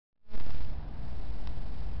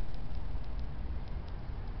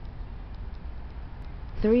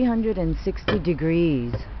360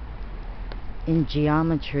 degrees in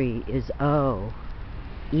geometry is O.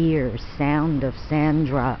 Ear, sound of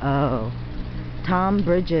Sandra O. Tom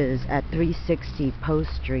Bridges at 360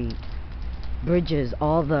 Post Street. Bridges,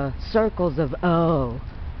 all the circles of O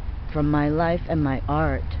from my life and my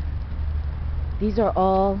art. These are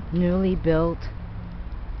all newly built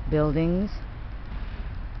buildings,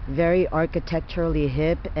 very architecturally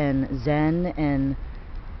hip and zen and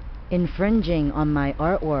infringing on my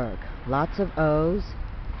artwork. Lots of O's.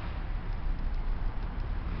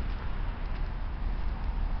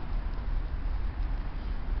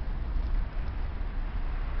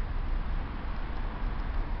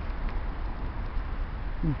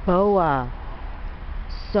 Boa,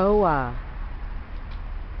 Soa,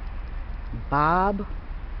 Bob,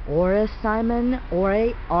 Ora Simon,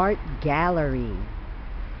 Ore Art Gallery.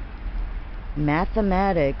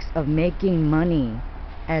 Mathematics of making money,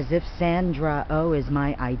 as if Sandra O is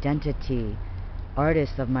my identity,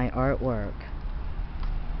 artist of my artwork.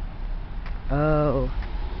 Oh.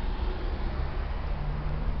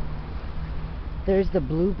 There's the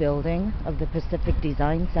blue building of the Pacific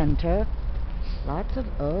Design Center. Lots of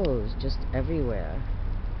O's just everywhere.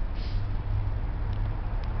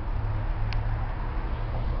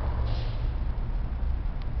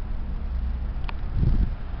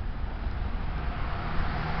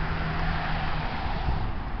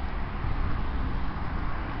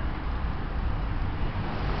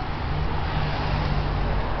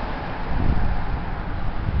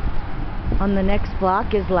 On the next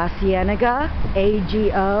block is La Cienega,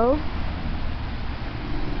 AGO.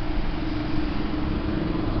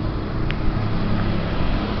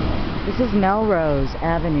 This is Melrose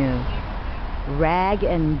Avenue, Rag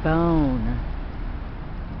and Bone.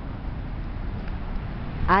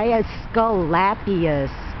 Aesculapius,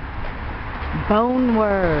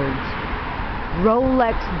 Bonewords,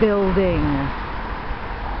 Rolex Building,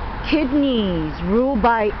 Kidneys, Rule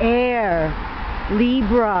by Air,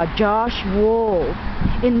 Libra, Josh Wolf,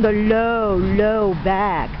 in the low, low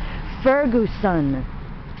back, Ferguson.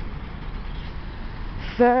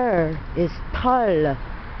 Fur is Tull.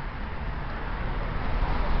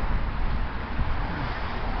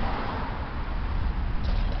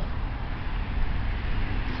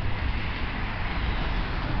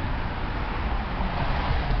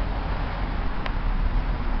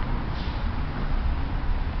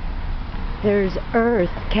 There's Earth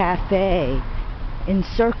Cafe in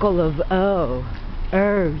circle of O.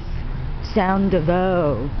 Earth, sound of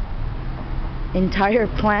O. Entire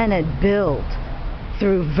planet built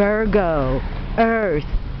through Virgo, Earth,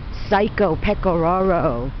 Psycho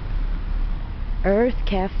Pecoraro. Earth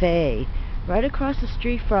Cafe, right across the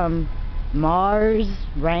street from Mars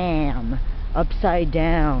Ram, upside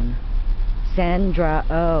down. Sandra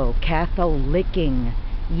O, Catholicking,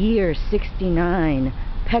 year 69.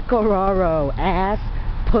 Pecoraro, ass,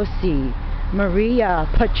 pussy. Maria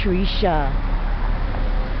Patricia.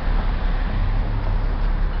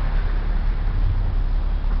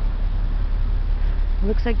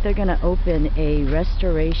 Looks like they're gonna open a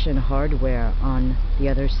restoration hardware on the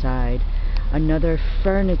other side. Another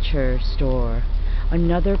furniture store.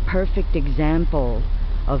 Another perfect example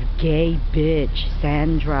of gay bitch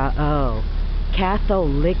Sandra O.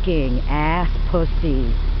 Catholicking, ass,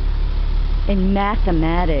 pussy. In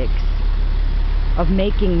mathematics of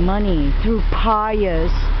making money through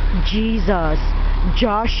pious Jesus,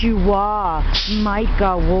 Joshua,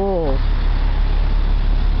 Micah Wolf.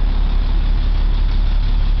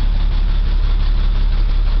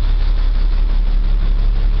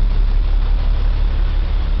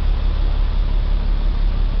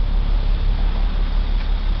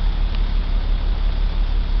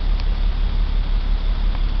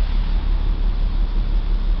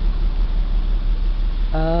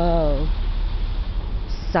 Oh.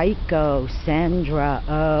 Psycho Sandra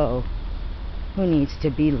O, who needs to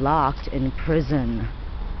be locked in prison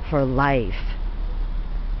for life.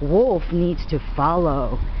 Wolf needs to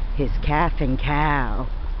follow his calf and cow.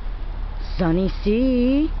 Sunny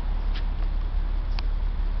C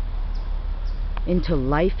into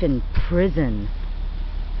life in prison.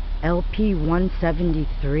 LP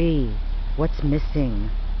 173. What's missing?